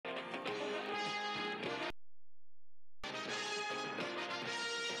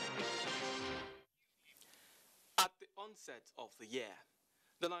onset of the year,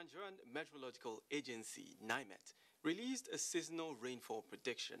 the Nigerian Meteorological Agency, NIMET, released a seasonal rainfall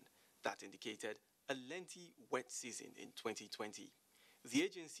prediction that indicated a lengthy wet season in 2020. The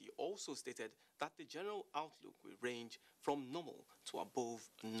agency also stated that the general outlook will range from normal to above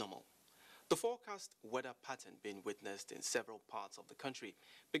normal. The forecast weather pattern being witnessed in several parts of the country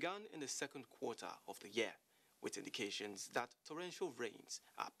began in the second quarter of the year, with indications that torrential rains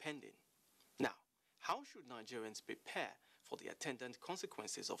are pending. Now, how should Nigerians prepare for the attendant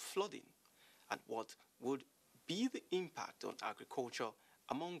consequences of flooding? And what would be the impact on agriculture,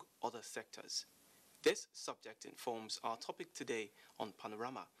 among other sectors? This subject informs our topic today on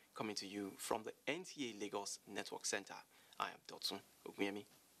Panorama, coming to you from the NTA Lagos Network Center. I am Dotsun Oguyemi.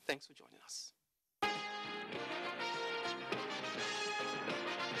 Thanks for joining us.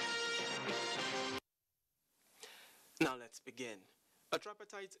 Now let's begin. A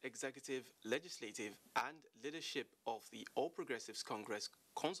tripartite executive, legislative, and leadership of the All Progressives Congress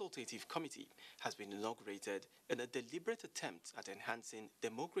Consultative Committee has been inaugurated in a deliberate attempt at enhancing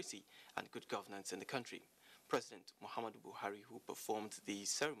democracy and good governance in the country. President Muhammadu Buhari, who performed the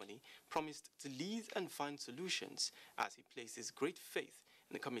ceremony, promised to lead and find solutions as he places great faith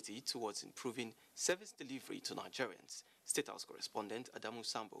in the committee towards improving service delivery to Nigerians. State House correspondent Adamu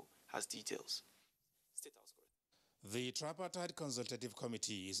Sambo has details. The Tripartite Consultative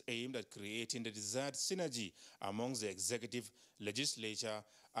Committee is aimed at creating the desired synergy amongst the executive, legislature,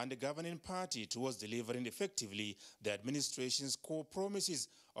 and the governing party towards delivering effectively the administration's core promises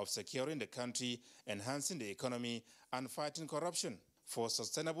of securing the country, enhancing the economy, and fighting corruption for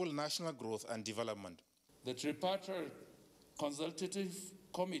sustainable national growth and development. The Tripartite Consultative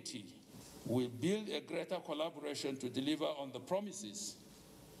Committee will build a greater collaboration to deliver on the promises,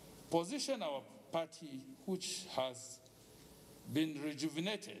 position our party, which has been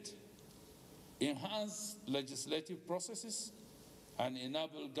rejuvenated, enhance legislative processes, and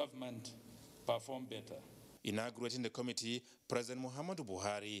enable government perform better. Inaugurating the committee, President Muhammadu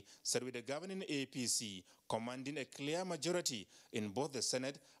Buhari said with the governing APC commanding a clear majority in both the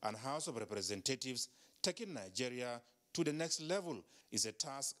Senate and House of Representatives, taking Nigeria to the next level is a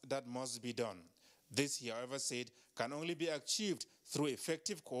task that must be done. This, he however said, can only be achieved through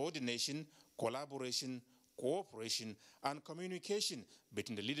effective coordination, collaboration, cooperation, and communication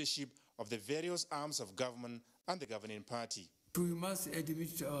between the leadership of the various arms of government and the governing party. We must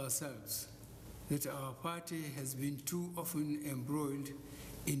admit to ourselves that our party has been too often embroiled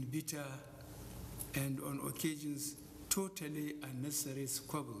in bitter and on occasions totally unnecessary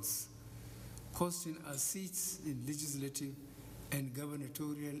squabbles, costing us seats in legislative and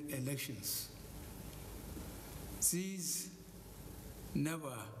gubernatorial elections. These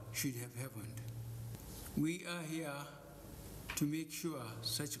never should have happened. We are here to make sure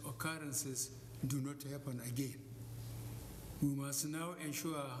such occurrences do not happen again. We must now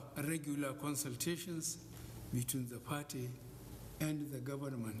ensure regular consultations between the party and the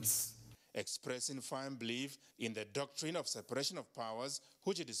governments. Expressing firm belief in the doctrine of separation of powers,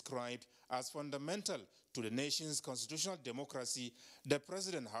 which he described as fundamental to the nation's constitutional democracy, the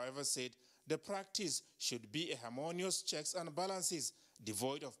president, however, said the practice should be a harmonious checks and balances,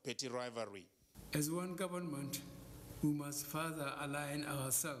 devoid of petty rivalry. As one government, we must further align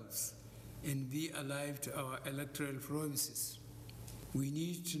ourselves and be alive to our electoral promises. We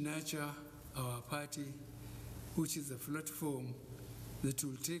need to nurture our party, which is the platform that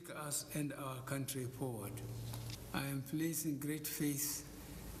will take us and our country forward. I am placing great faith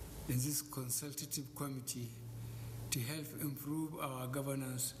in this consultative committee to help improve our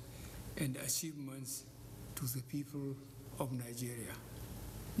governance and achievements to the people of Nigeria.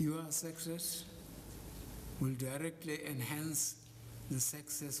 Your success will directly enhance the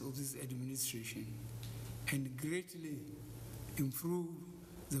success of this administration and greatly improve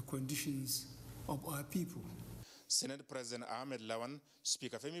the conditions of our people. Senate President Ahmed Lawan,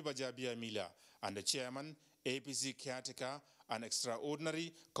 Speaker Femi Bajabiamila, and the Chairman, APC Caretaker and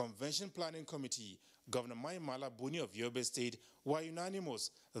Extraordinary Convention Planning Committee, Governor Maimala Buni of Yobe State, were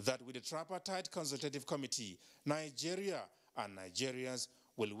unanimous that with the Tripartite Consultative Committee, Nigeria and Nigerians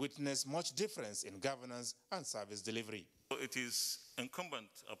will witness much difference in governance and service delivery. It is incumbent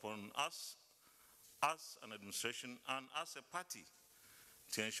upon us, as an administration and as a party,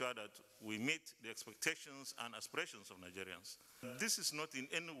 to ensure that we meet the expectations and aspirations of Nigerians. This is not in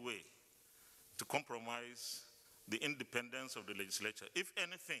any way to compromise the independence of the legislature. If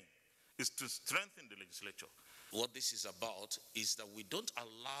anything, is to strengthen the legislature. What this is about is that we don't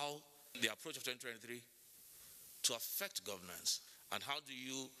allow the approach of 2023 to affect governance. And how do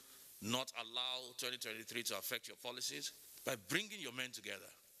you not allow 2023 to affect your policies? By bringing your men together.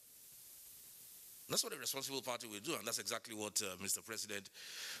 That's what a responsible party will do, and that's exactly what Mr. President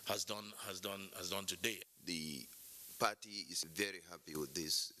has done today. The party is very happy with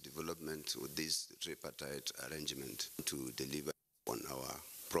this development, with this tripartite arrangement to deliver on our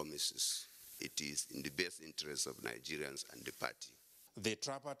promises. It is in the best interest of Nigerians and the party. The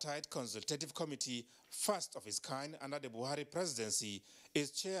tripartite consultative committee, first of its kind under the Buhari presidency,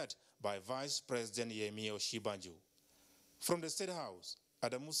 is chaired by Vice President Yemi Oshibanjo. From the State House,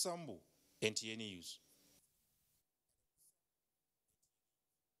 Adamu Sambu, NTA News.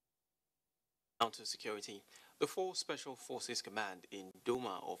 On to security. The 4 Special Forces Command in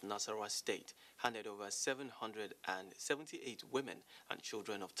Doma of Nasarawa State handed over 778 women and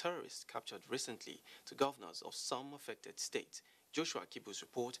children of terrorists captured recently to governors of some affected states. Joshua Kibu's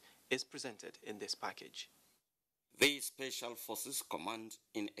report is presented in this package. The Special Forces Command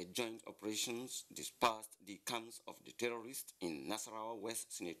in a joint operations dispersed the camps of the terrorists in Nasarawa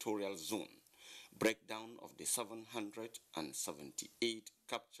West Senatorial Zone. Breakdown of the 778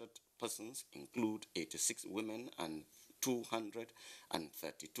 captured persons include 86 women and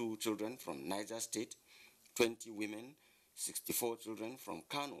 232 children from Niger State, 20 women, 64 children from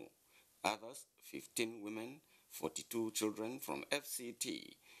Kano, others 15 women, 42 children from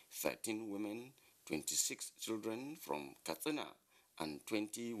FCT, 13 women, 26 children from Katsina, and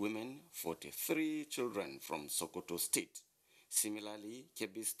 20 women, 43 children from Sokoto State. Similarly,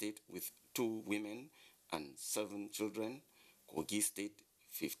 Kebbi State with 2 women and 7 children, Kogi State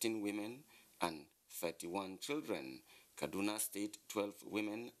 15 women and 31 children, Kaduna State 12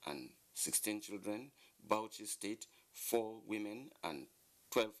 women and 16 children, Bauchi State 4 women and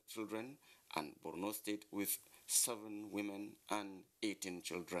 12 children, and Borno State with 7 women and 18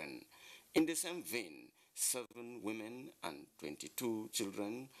 children. In the same vein, 7 women and 22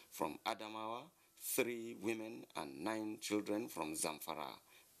 children from Adamawa, 3 women and 9 children from Zamfara,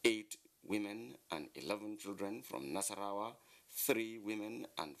 8 women and 11 children from Nasarawa, 3 women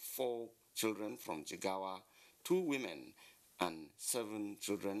and 4 children from Jigawa, 2 women and 7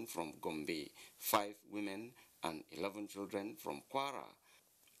 children from Gombe, 5 women and 11 children from Kwara,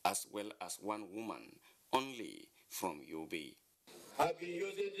 as well as 1 woman only from Yobe. Have been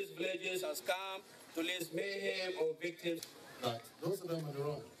using these villages as camp to list mayhem or victims. But those of them on the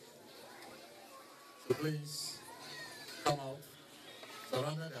road, so please come out,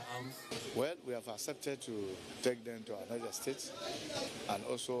 surrender their arms. Well, we have accepted to take them to another state, and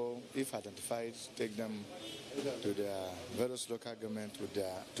also, if identified, take them to their various local government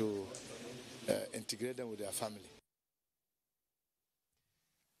to integrate them with their family.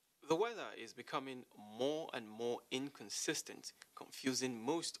 The weather is becoming more and more inconsistent, confusing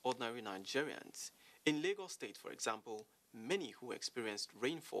most ordinary Nigerians. In Lagos State, for example, many who experienced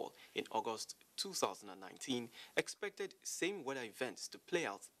rainfall in August 2019 expected same weather events to play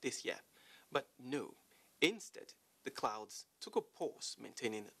out this year. But no, instead, the clouds took a pause,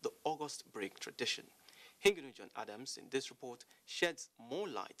 maintaining the August break tradition. Hingunu John Adams in this report sheds more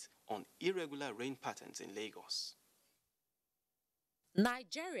light on irregular rain patterns in Lagos.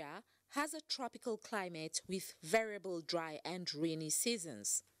 Nigeria has a tropical climate with variable dry and rainy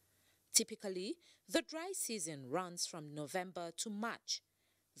seasons. Typically, the dry season runs from November to March.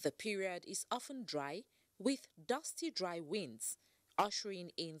 The period is often dry with dusty dry winds,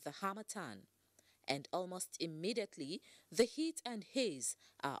 ushering in the harmattan. And almost immediately, the heat and haze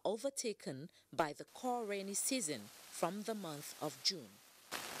are overtaken by the core rainy season from the month of June.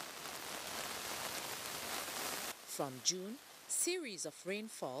 From June, series of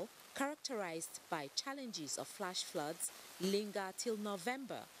rainfall characterized by challenges of flash floods linger till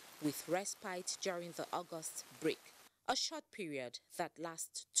November, with respite during the August break, a short period that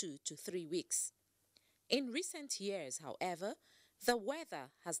lasts 2 to 3 weeks. In recent years, however, the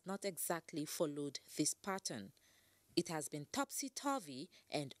weather has not exactly followed this pattern. It has been topsy-turvy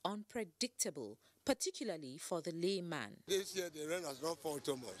and unpredictable, particularly for the layman. This year the rain has not fallen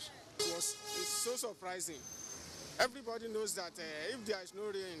too much. It's so surprising. Everybody knows that if there is no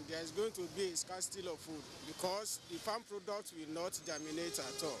rain, there is going to be a scarcity of food because the farm products will not germinate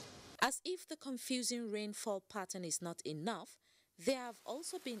at all. As if the confusing rainfall pattern is not enough, there have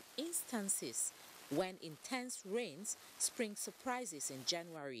also been instances when intense rains spring surprises in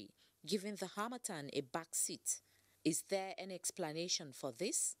January, giving the harmattan a backseat. Is there an explanation for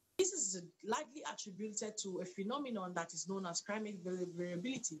this? This is likely attributed to a phenomenon that is known as climate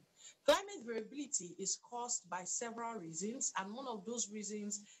variability. Climate variability is caused by several reasons, and one of those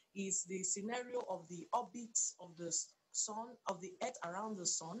reasons is the scenario of the orbit of the sun, of the earth around the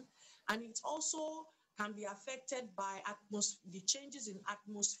sun, and it also can be affected by the changes in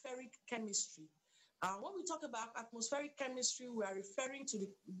atmospheric chemistry. When we talk about atmospheric chemistry, we are referring to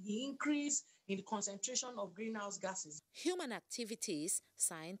the increase in the concentration of greenhouse gases. Human activities,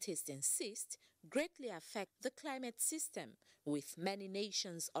 scientists insist, greatly affect the climate system, with many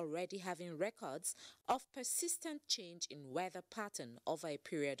nations already having records of persistent change in weather pattern over a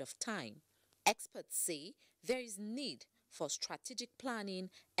period of time. Experts say there is need for strategic planning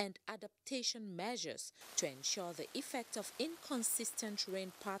and adaptation measures to ensure the effect of inconsistent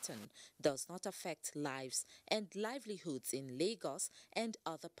rain pattern does not affect lives and livelihoods in Lagos and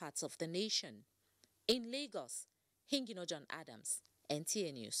other parts of the nation. In Lagos, Hingino John Adams,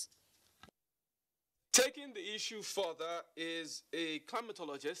 NTA News. Taking the issue further is a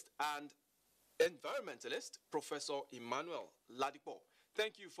climatologist and environmentalist, Professor Emmanuel Ladipo.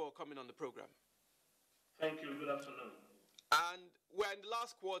 Thank you for coming on the program. Thank you. Good afternoon. And we're in the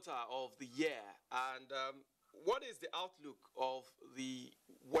last quarter of the year, and what is the outlook of the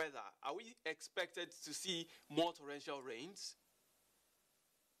weather? Are we expected to see more torrential rains?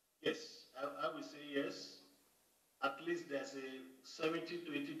 Yes, I would say yes. At least there's a 70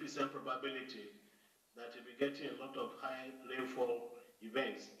 to 80% probability that you'll be getting a lot of high rainfall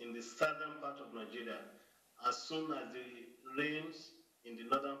events in the southern part of Nigeria as soon as the rains in the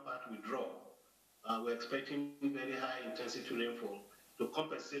northern part withdraw. We're expecting very high intensity rainfall to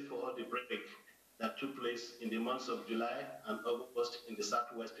compensate for all the break that took place in the months of July and August in the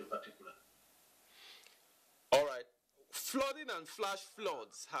southwest in particular. All right. Flooding and flash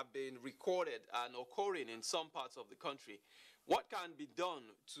floods have been recorded and occurring in some parts of the country. What can be done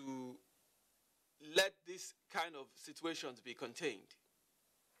to let this kind of situations be contained?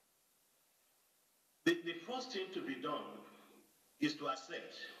 The first thing to be done is to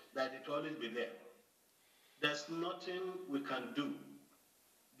accept that it will always be there. There's nothing we can do.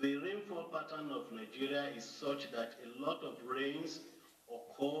 The rainfall pattern of Nigeria is such that a lot of rains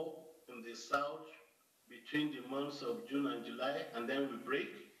occur in the south between the months of June and July, and then we break,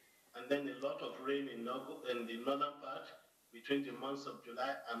 and then a lot of rain in the northern part between the months of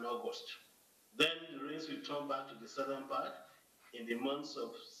July and August. Then the rains will turn back to the southern part in the months of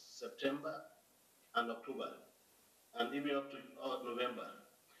September and October, and even up to November.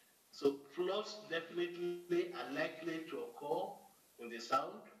 So floods definitely are likely to occur in the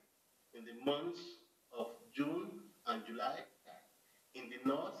south in the months of June and July, in the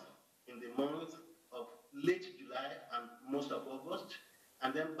north in the month of late July and most of August,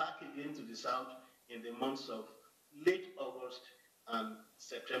 and then back again to the south in the months of late August and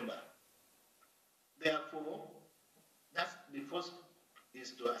September. Therefore, that's the first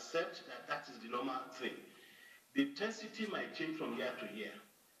is to accept that that is the normal thing. The intensity might change from year to year,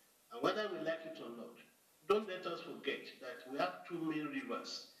 and whether we like it or not, don't let us forget that we have two main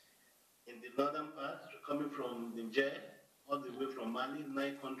rivers in the northern part, coming from Niger all the way from Mali,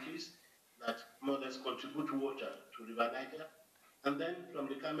 9 countries that more or less contribute water to River Niger, and then from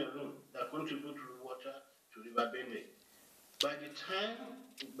the Cameroon that contribute water to River Benue.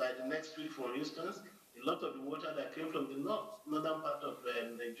 By the next week, for instance, a lot of the water that came from the northern part of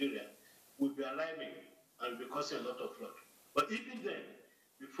Nigeria will be arriving and will be causing a lot of flood. But even then,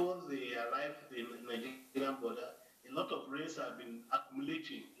 before they arrive at the Nigerian border, a lot of rains have been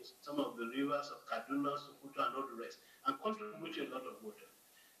accumulating in some of the rivers of Kaduna, Sokoto, and all the rest, and contributing a lot of water.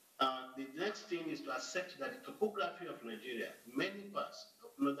 The next thing is to accept that the topography of Nigeria, many parts of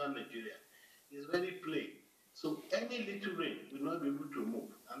northern Nigeria, is very plain. So any little rain will not be able to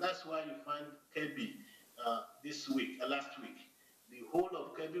move. And that's why you find Kebbi last week. The whole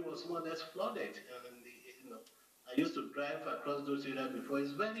of Kebbi was more or less flooded. And I used to drive across those areas before.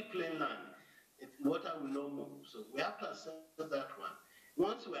 It's very plain land. Water will not move. So we have to accept that one.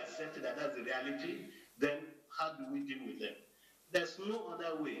 Once we accept that that's the reality, then how do we deal with them? There's no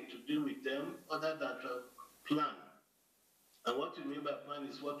other way to deal with them other than to plan. And what we mean by plan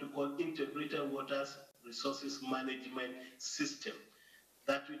is what we call integrated water resources management system.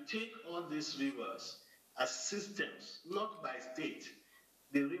 That we take all these rivers as systems, not by state.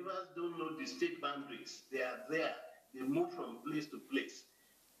 The rivers don't know the state boundaries. They are there. They move from place to place.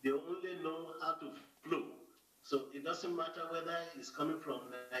 They only know how to flow. So it doesn't matter whether it's coming from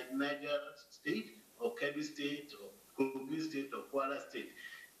Niger State or Kebbi State or Kogi State or Kwara State.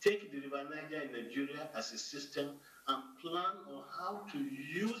 Take the River Niger in Nigeria as a system and plan on how to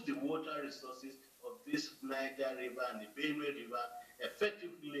use the water resources of this Niger River and the Benue River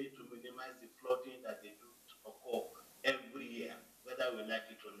effectively to minimize the flooding that they do occur every year, whether we like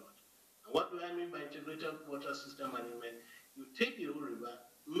it or not. And what do I mean by integrated water system management? You take the whole river,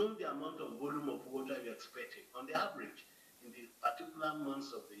 know the amount of volume of water you're expecting on the average in the particular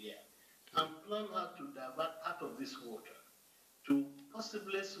months of the year, and plan how to divert part of this water to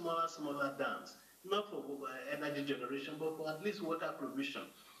possibly smaller dams not for energy generation, but for at least water provision.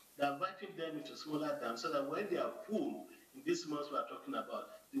 They're inviting them into smaller dams so that when they are full, in these months we are talking about,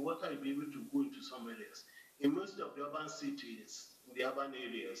 the water will be able to go into some areas. In most of the urban cities, in the urban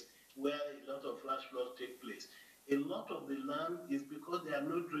areas, where a lot of flash floods take place, a lot of the land is because there are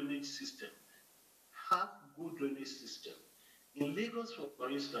no drainage system. Have good drainage system. In Lagos, for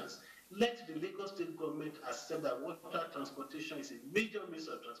instance, let the Lagos state government accept that water transportation is a major means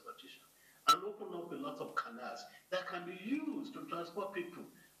of transportation and open up a lot of canals that can be used to transport people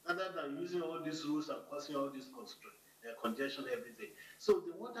rather than using all these roads and causing all this congestion every day. So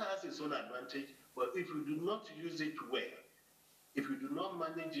the water has its own advantage, but if you do not use it well, if you do not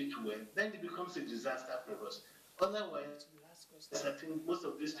manage it well, then it becomes a disaster for us. Otherwise, I think most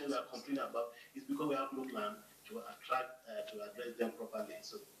of these things we are complaining about is because we have no plan to address them properly.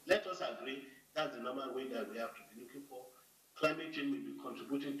 So let us agree that's the normal way that we have to be looking for. Climate change may be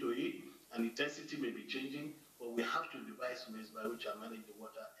contributing to it, and intensity may be changing, but we have to devise ways by which we manage the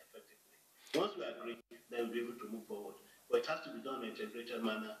water effectively. Once we agree, then we'll be able to move forward. But it has to be done in an integrated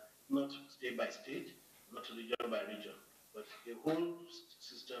manner, not state by state, not region by region, but a whole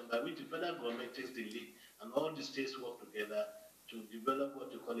system by which the federal government takes the lead and all the states work together to develop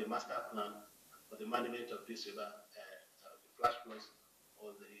what we call a master plan for the management of this river, the flash floods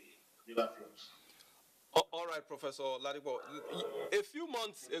or the river floods. All right, Professor Ladipo. A few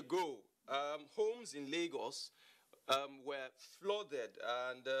months ago, homes in Lagos were flooded,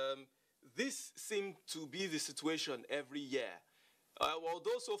 and this seemed to be the situation every year.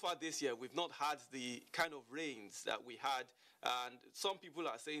 Although so far this year we've not had the kind of rains that we had, and some people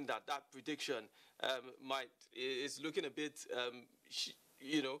are saying that that prediction is looking a bit,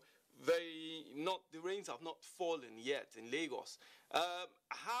 the rains have not fallen yet in Lagos.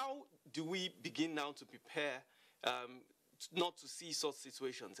 How do we begin now to prepare not to see such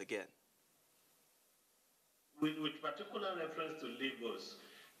situations again? With particular reference to Lagos,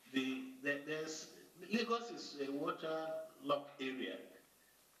 Lagos is a waterlogged area,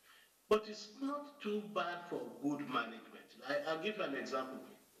 but it's not too bad for good management. I'll give you an example.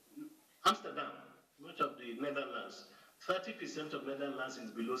 Amsterdam, much of the Netherlands, 30% of Netherlands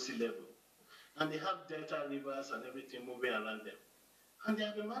is below sea level, and they have delta rivers and everything moving around them. And they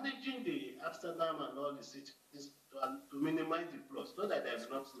have been managing the Amsterdam and all the cities to minimize the floods, not that there's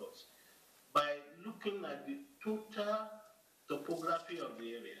not floods, by looking at the total topography of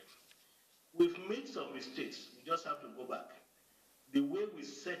the area. We've made some mistakes. We just have to go back. The way we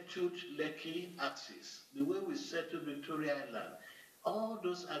settled Lekki axis, the way we settled Victoria Island, all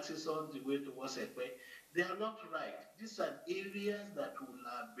those axes all the way towards Ekpe, they are not right. These are areas that will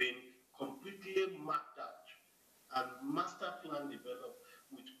have been completely mapped out and master plan developed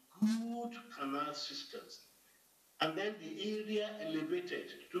with good canal systems. And then the area elevated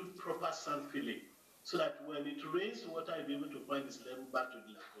to proper sand filling, so that when it rains, water will be able to find its level back to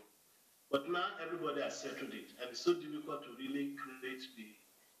the lagoon. But now everybody has settled it, and it's so difficult to really create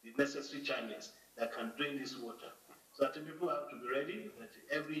the necessary channels that can drain this water. So I think people have to be ready that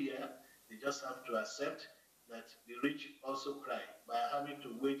every year they just have to accept that the rich also cry by having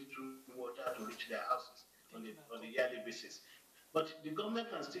to wade through water to reach their houses on a yearly basis. But the government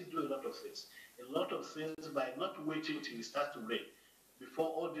can still do a lot of things. A lot of things by not waiting till it starts to rain before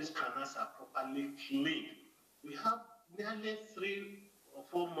all these canals are properly cleaned. We have nearly 3 or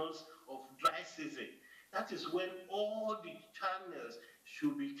 4 months of dry season. That is when all the channels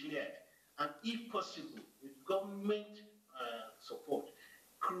should be cleared. And if possible, with government support,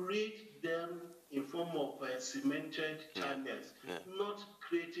 create them in form of cemented channels, not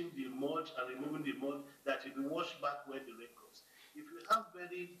creating the mud and removing the mud that will be washed back when the rain comes. If you have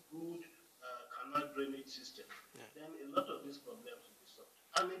very good canal drainage system, then a lot of these problems will be solved.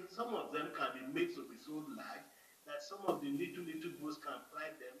 I mean, some of them can be made to be so large that some of the little boats can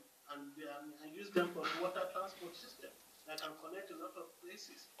fly them and use them for the water transport system that can connect a lot of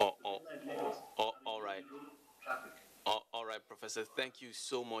places. All right. Traffic. All right, Professor. Thank you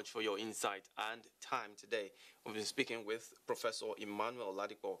so much for your insight and time today. We've been speaking with Professor Emmanuel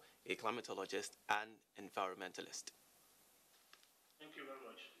Ladipo, a climatologist and environmentalist. Thank you very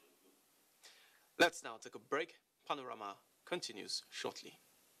much. Let's now take a break. Panorama continues shortly.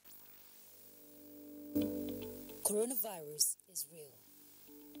 Coronavirus is real.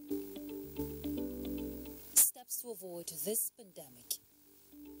 Steps to avoid this pandemic.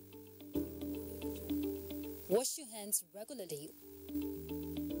 Wash your hands regularly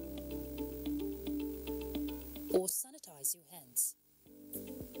or sanitize your hands.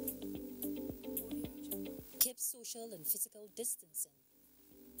 Keep social and physical distancing.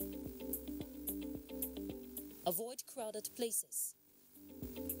 Avoid crowded places.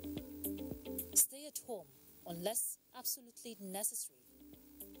 Stay at home unless absolutely necessary.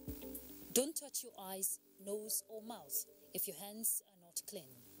 Don't touch your eyes, nose, or mouth if your hands are not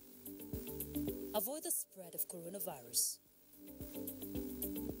clean. Avoid the spread of coronavirus.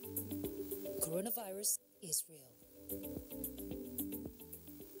 Coronavirus is real.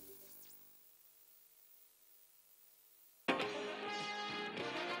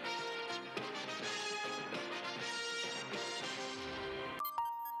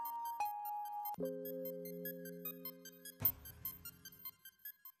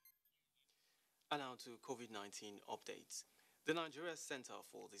 And now to COVID-19 updates. The Nigeria Center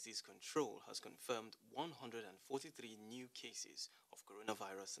for Disease Control has confirmed 143 new cases of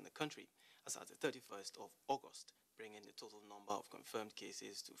coronavirus in the country as at the 31st of August, bringing the total number of confirmed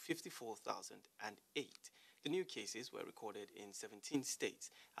cases to 54,008. The new cases were recorded in 17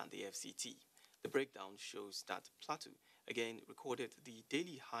 states and the FCT. The breakdown shows that Plateau again recorded the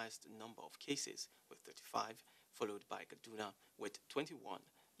daily highest number of cases with 35, followed by Kaduna with 21,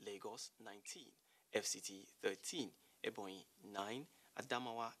 Lagos 19, FCT 13, Ebonyi 9,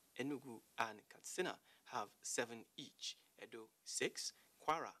 Adamawa, Enugu, and Katsina have 7 each, Edo 6,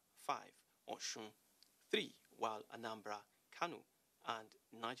 Kwara 5, Osun 3, while Anambra, Kano, and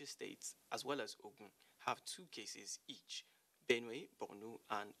Niger states, as well as Ogun, have 2 cases each. Benue, Borno,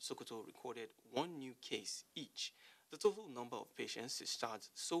 and Sokoto recorded 1 new case each. The total number of patients discharged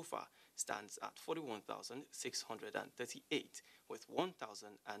so far stands at 41,638, with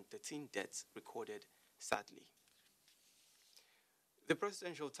 1,013 deaths recorded, sadly. The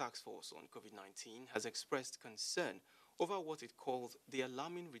Presidential Task Force on COVID-19 has expressed concern over what it calls the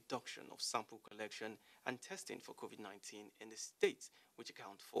alarming reduction of sample collection and testing for COVID-19 in the states, which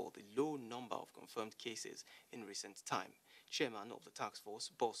account for the low number of confirmed cases in recent time. Chairman of the task force,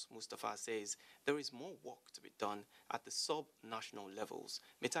 Boss Mustafa, says there is more work to be done at the sub-national levels.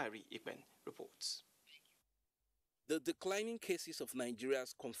 Metairi Ikben reports. The declining cases of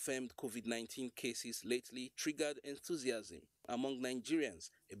Nigeria's confirmed COVID-19 cases lately triggered enthusiasm among Nigerians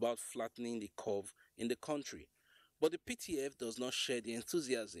about flattening the curve in the country. But the PTF does not share the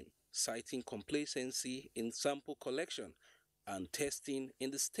enthusiasm, citing complacency in sample collection and testing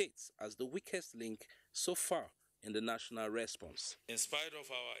in the states as the weakest link so far in the national response. In spite of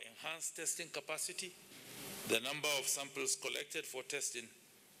our enhanced testing capacity, the number of samples collected for testing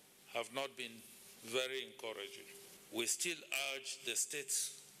have not been very encouraging. We still urge the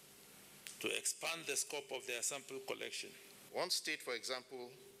states to expand the scope of their sample collection. One state, for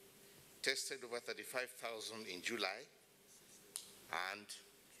example, tested over 35,000 in July and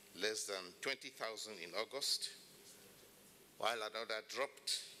less than 20,000 in August, while another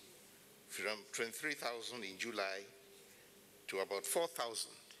dropped from 23,000 in July to about 4,000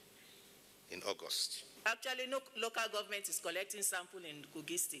 in August. Actually, no local government is collecting sample in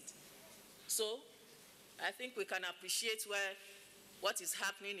Kogi State. So, I think we can appreciate what is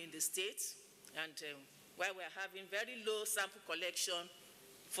happening in the state and why we're having very low sample collection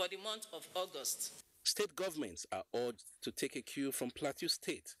for the month of August. State governments are urged to take a cue from Plateau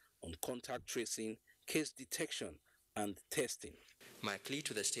State on contact tracing, case detection, and testing. My plea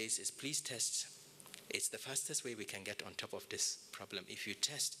to the states is please test. It's the fastest way we can get on top of this problem. If you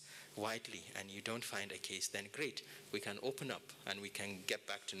test widely and you don't find a case, then great. We can open up and we can get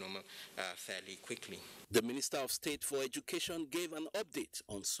back to normal fairly quickly. The Minister of State for Education gave an update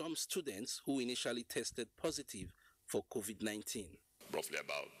on some students who initially tested positive for COVID-19. Roughly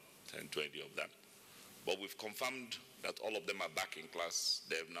about 10, 20 of them. But we've confirmed that all of them are back in class.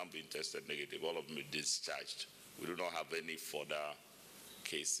 They have now been tested negative. All of them are discharged. We do not have any further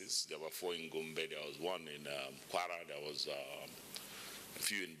cases. There were 4 in Gombe. There was 1 in Kwara. There was a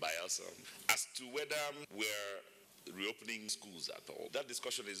few in Bayelsa. As to whether we're reopening schools at all, that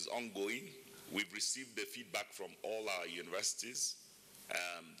discussion is ongoing. We've received the feedback from all our universities.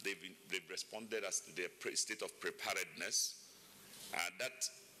 They've responded as to their state of preparedness. That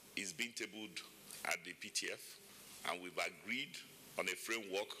is being tabled at the PTF, and we've agreed on a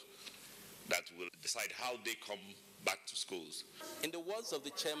framework that will decide how they come back to schools. In the words of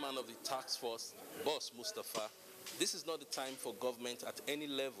the chairman of the task force, Boss Mustafa, this is not the time for government at any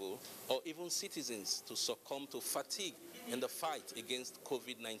level or even citizens to succumb to fatigue in the fight against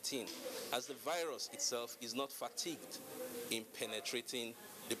COVID-19, as the virus itself is not fatigued in penetrating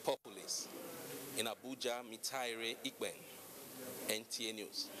the populace. In Abuja, Metairi Ikben, NTA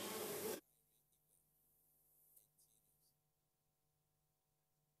News.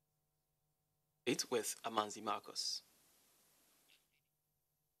 With Amanzi Marcus.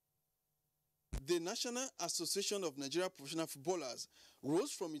 The National Association of Nigeria Professional Footballers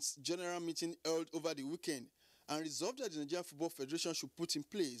rose from its general meeting held over the weekend and resolved that the Nigerian Football Federation should put in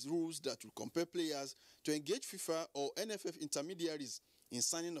place rules that will compel players to engage FIFA or NFF intermediaries in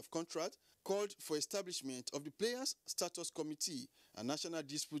signing of contract, called for establishment of the Players Status Committee and National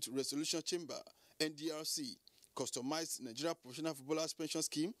Dispute Resolution Chamber (NDRC), customized Nigeria Professional Footballers Pension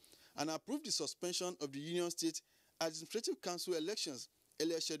Scheme, and approved the suspension of the Union State Administrative Council elections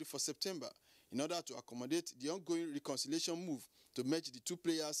earlier scheduled for September in order to accommodate the ongoing reconciliation move to merge the two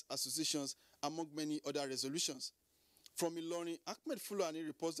players' associations, among many other resolutions. From Ilorin, Ahmed Fulani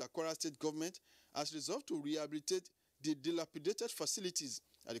reports that Kwara State government has resolved to rehabilitate the dilapidated facilities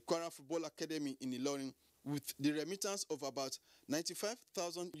at the Kwara Football Academy in Ilorin, with the remittance of about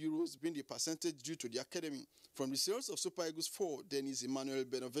 95,000 euros being the percentage due to the academy from the sales of Super Eagles 4 Dennis Emmanuel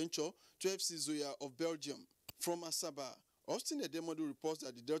Benaventure to FC Zoya of Belgium. From Asaba, Austin Edemodu reports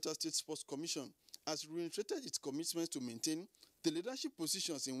that the Delta State Sports Commission has reiterated its commitment to maintain the leadership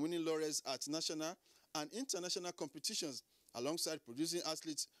positions in winning laurels at national and international competitions, alongside producing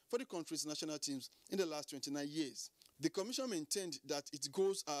athletes for the country's national teams in the last 29 years. The Commission maintained that its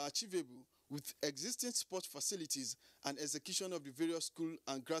goals are achievable with existing sports facilities and execution of the various school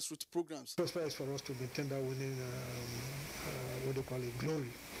and grassroots programs. As far as for us to maintain that winning, glory.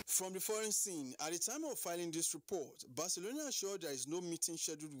 From the foreign scene, at the time of filing this report, Barcelona assured there is no meeting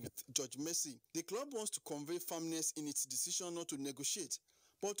scheduled with George Messi. The club wants to convey firmness in its decision not to negotiate,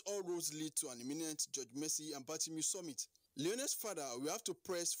 but all roads lead to an imminent George Messi and Bartomeu summit. Lionel's father will have to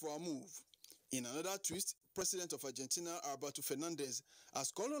press for a move. In another twist, President of Argentina, Alberto Fernandez,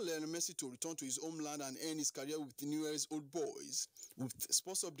 has called on Lionel Messi to return to his homeland and end his career with the Newell's Old Boys. With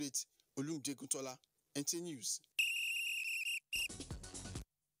Sports Update, Olumide Guntola, NTA News.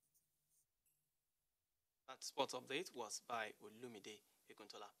 That Sports Update was by Olumide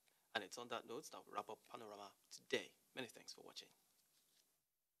Guntola. And it's on that note that we wrap up Panorama today. Many thanks for watching.